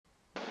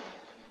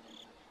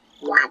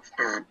What's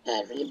up,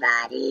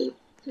 everybody?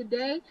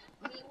 Today,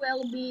 we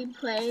will be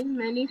playing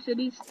Mini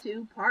Cities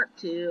 2 Part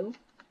 2.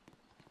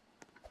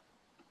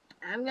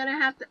 I'm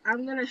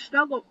gonna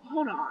struggle,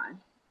 hold on.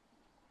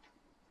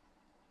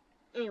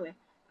 Anyway,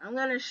 I'm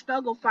gonna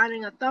struggle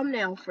finding a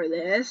thumbnail for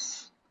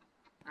this.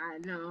 I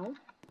know.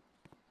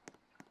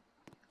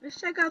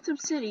 Let's check out some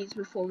cities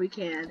before we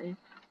can. And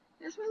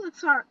this one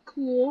looks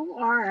cool,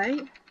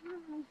 alright.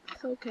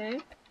 It's okay.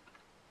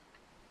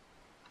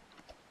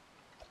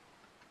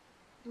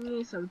 We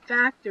need some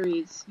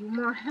factories. You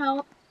want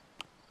help?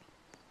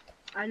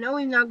 I know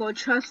he's not gonna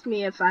trust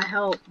me if I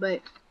help,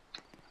 but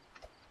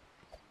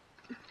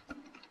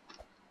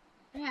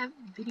I have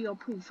video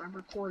proof I'm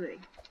recording.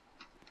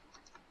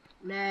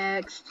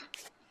 Next.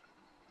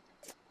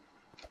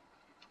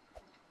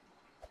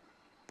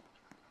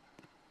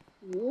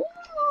 Woo!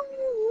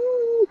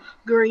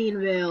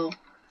 Greenville.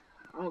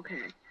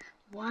 Okay.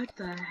 What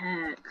the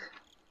heck?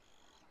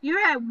 You're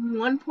at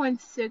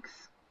 1.6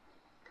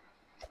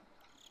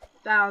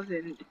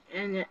 thousand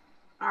and it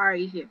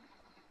already here.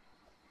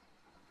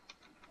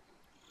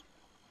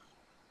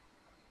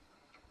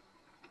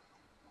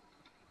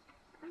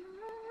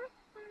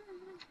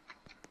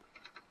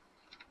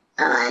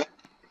 Alright.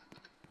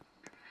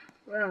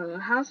 Well, the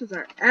houses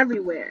are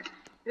everywhere.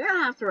 You're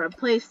gonna have to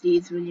replace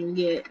these when you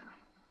get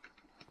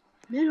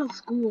middle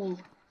school.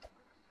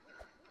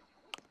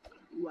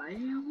 Why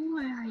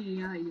are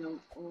you?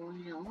 Oh,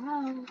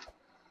 hello.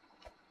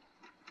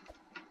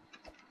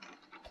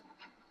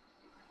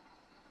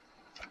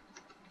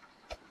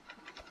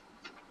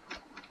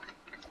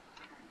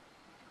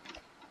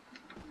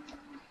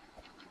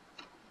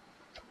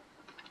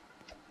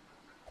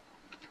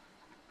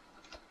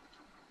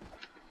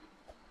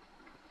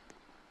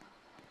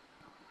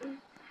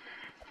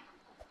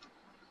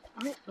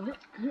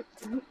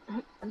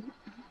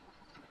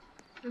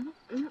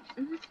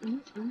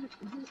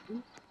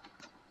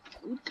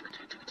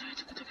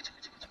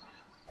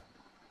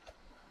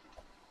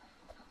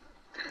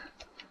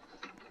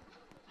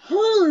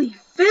 Holy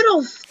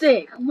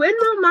fiddlestick! When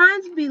will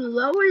mines be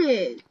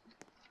loaded?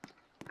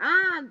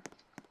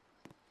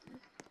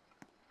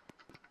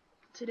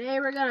 Today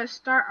we're gonna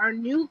start our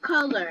new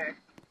color,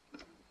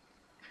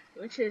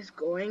 which is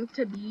going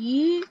to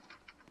be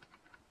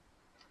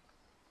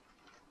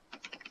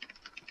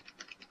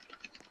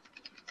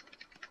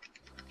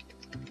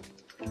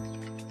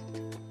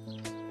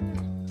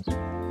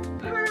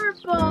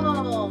purple.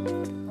 Oh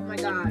my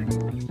god.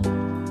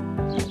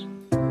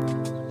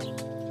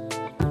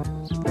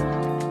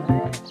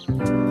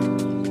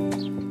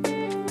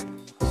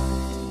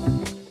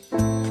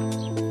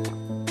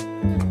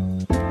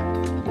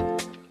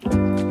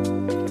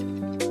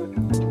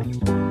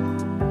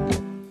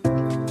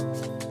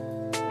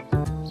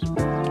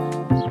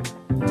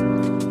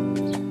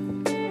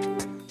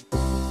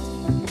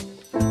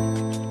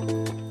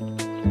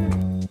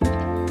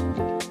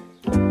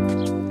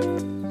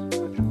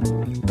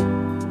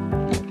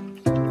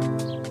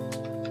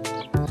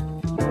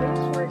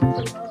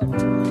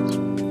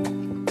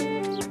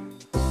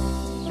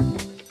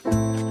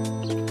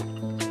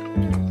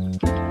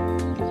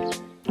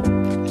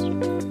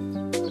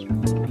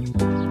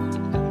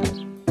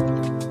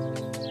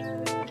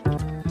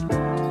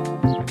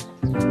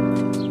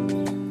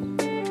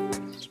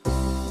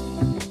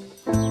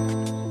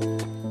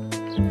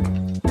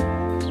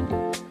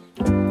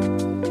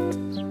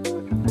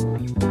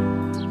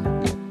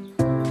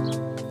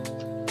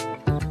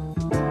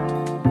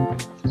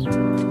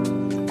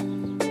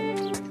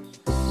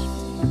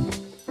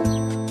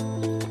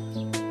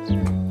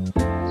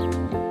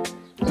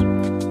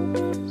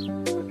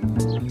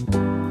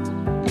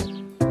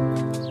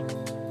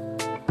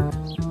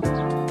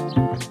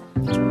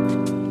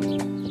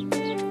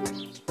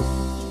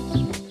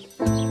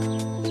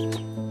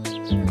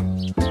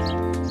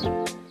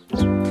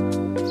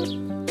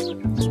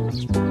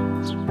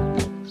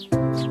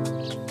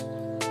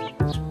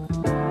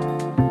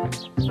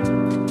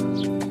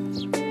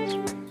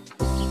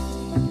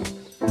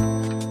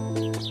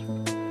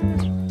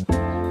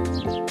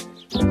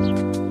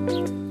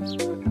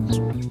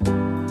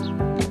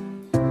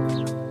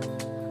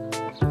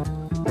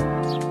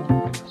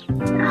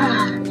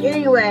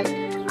 Anyway,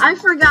 I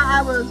forgot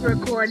I was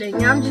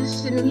recording. I'm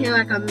just sitting here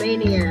like a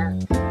maniac.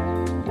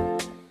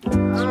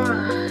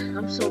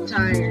 I'm so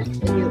tired.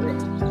 Anyway.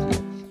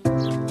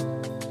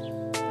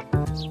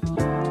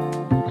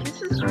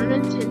 This is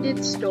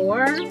unintended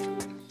store?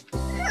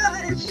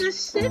 Yeah, it's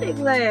just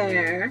sitting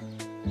there.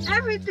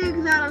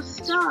 Everything's out of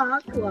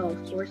stock. Well,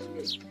 of course it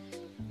is.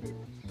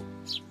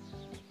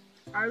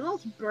 Are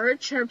those bird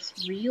chirps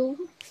real?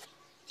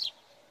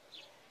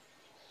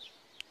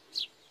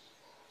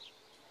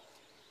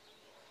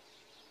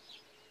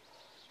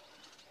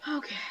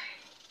 Okay,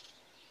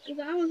 because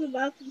I was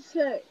about to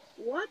say,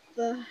 what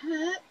the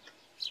heck?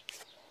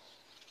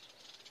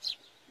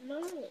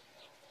 No.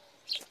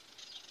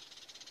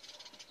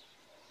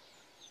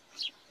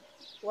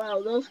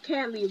 Well, those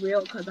can't be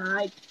real because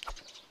I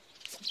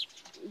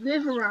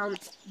live around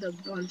the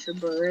bunch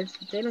of birds.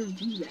 They don't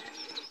do that.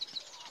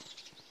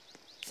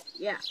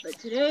 Yeah, but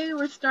today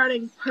we're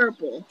starting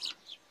purple.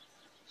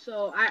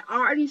 So I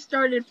already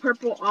started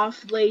purple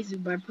off lazy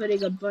by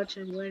putting a bunch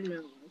of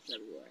windmills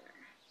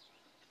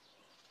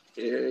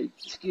everywhere.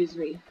 Excuse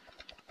me.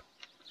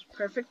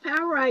 Perfect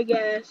power, I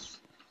guess.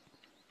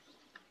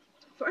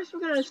 First, we're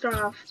gonna start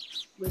off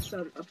with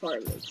some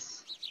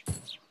apartments.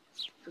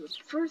 For the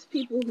first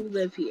people who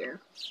live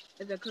here,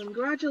 and a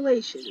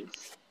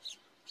congratulations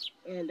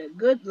and a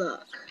good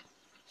luck.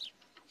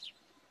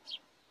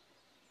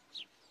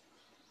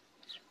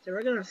 So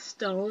we're gonna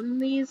stone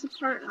these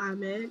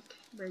apartments.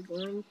 We're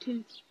going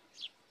to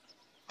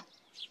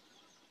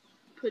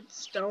put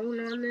stone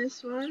on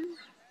this one.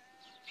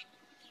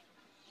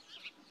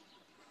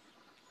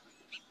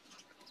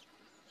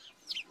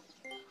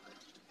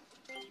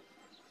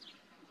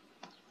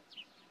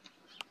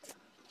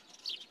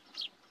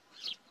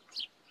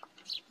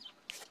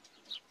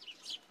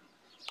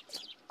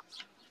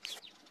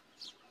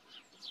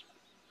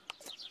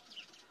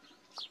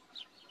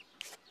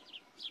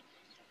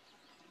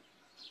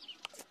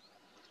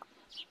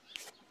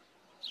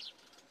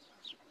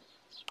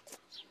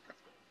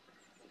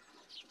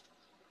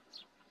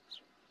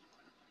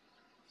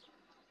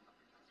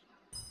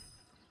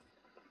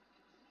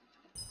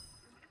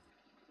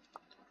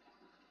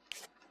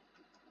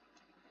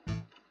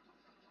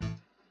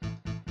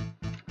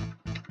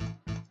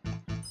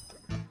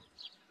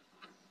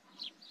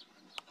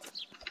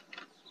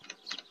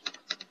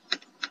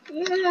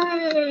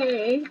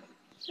 Yay!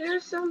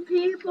 There's some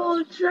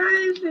people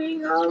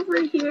driving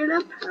over here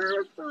to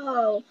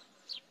purple.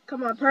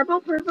 Come on,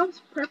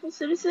 purple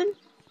citizen.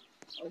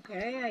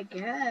 Okay, I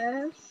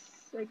guess.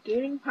 They're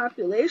gaining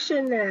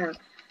population now.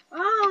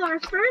 Oh, our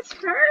first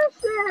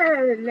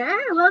person!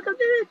 Hey, welcome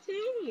to the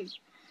team.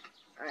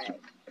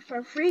 Alright,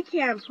 for free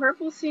camp,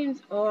 purple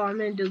seems... Oh,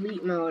 I'm in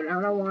delete mode. I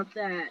don't want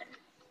that.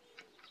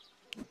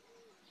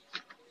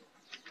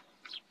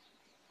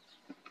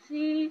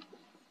 See?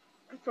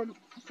 From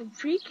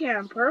free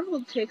camp,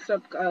 purple takes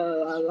up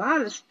a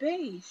lot of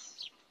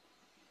space.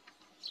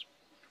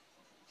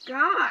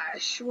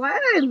 Gosh, why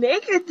did I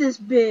make it this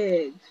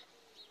big?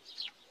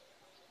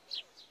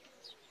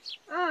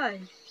 I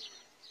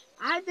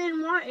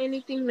didn't want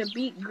anything to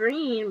beat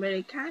green, but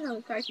it kind of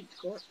looks like it's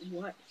going...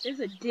 What? There's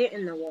a dent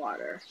in the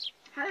water.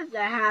 How does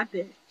that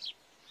happen?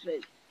 But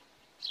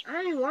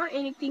I didn't want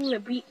anything to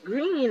beat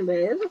green, but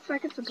it looks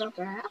like it's about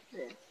to happen.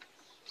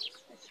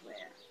 I swear.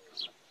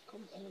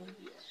 Come on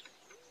here.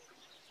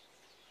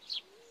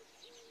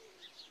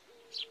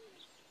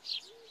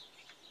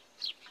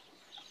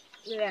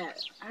 Yeah,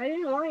 I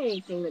didn't want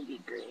anything to be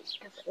green,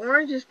 because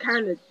orange is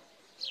kind of...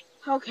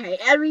 Okay,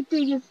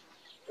 everything is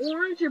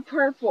orange or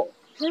purple.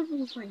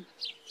 Purple is like...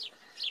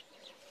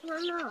 I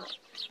don't know.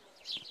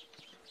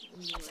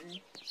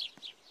 Anyway.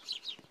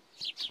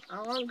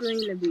 I want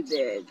green to be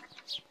big.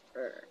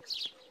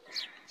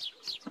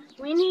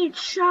 We need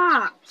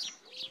shops.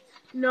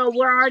 No,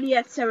 we're already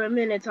at 7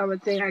 minutes on the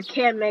thing. I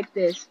can't make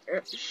this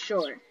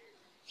short.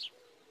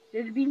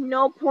 There'd be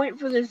no point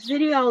for this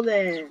video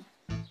then.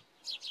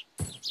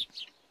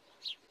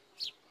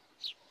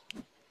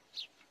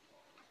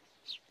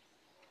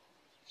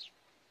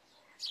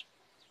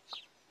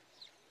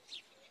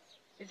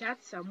 Is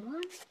that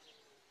someone?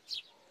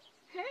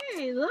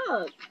 Hey,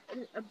 look.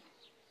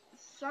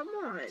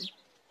 Someone.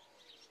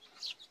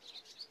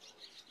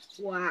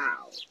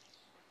 Wow.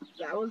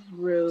 That was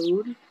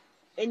rude.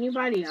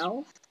 Anybody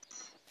else?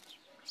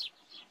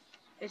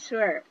 I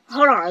swear.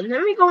 Hold on.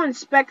 Let me go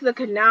inspect the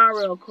canal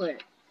real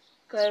quick.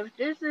 Because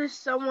if there's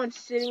someone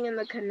sitting in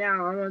the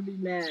canal, I'm going to be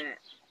mad.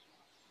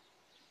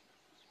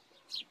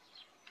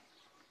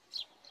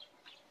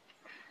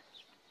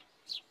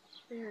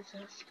 There's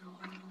a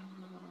storm.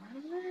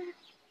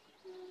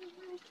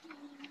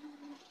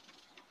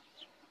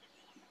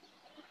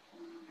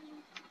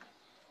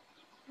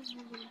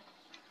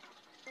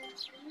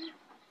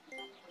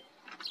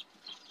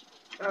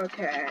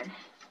 Okay.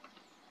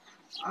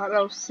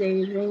 Auto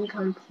saving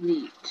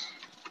complete.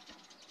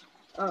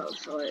 Oh,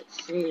 so it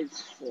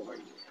saves for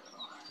you.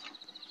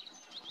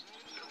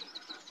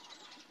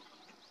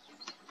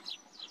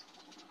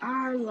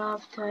 I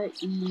love to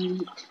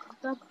eat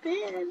the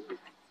bin.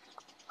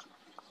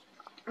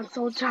 I'm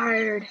so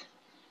tired.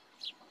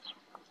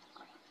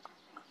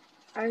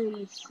 I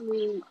need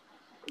sleep.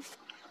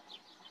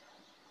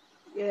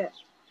 Yeah.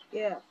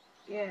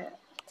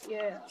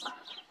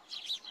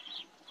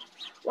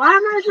 Why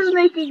am I just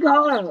making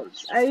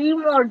homes? I need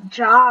more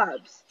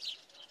jobs.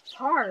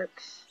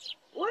 Parks?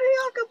 What are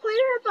y'all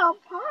complaining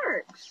about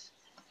parks?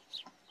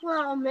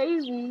 Well,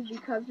 maybe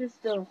because it's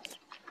the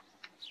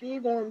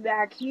big one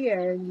back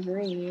here in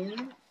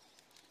green.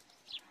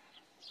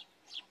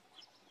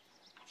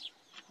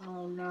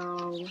 Oh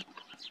no.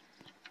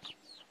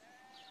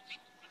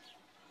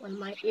 One of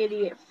my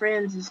idiot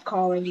friends is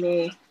calling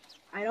me.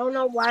 I don't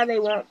know why they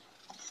won't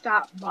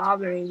stop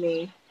bothering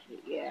me.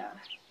 But yeah.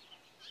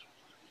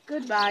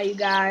 Goodbye, you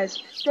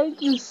guys.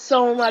 Thank you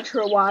so much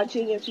for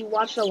watching. If you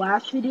watched the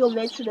last video,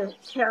 make sure to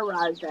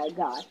terrorize that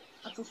guy.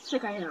 That's how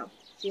sick I am.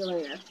 See you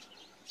later.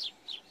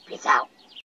 Peace out.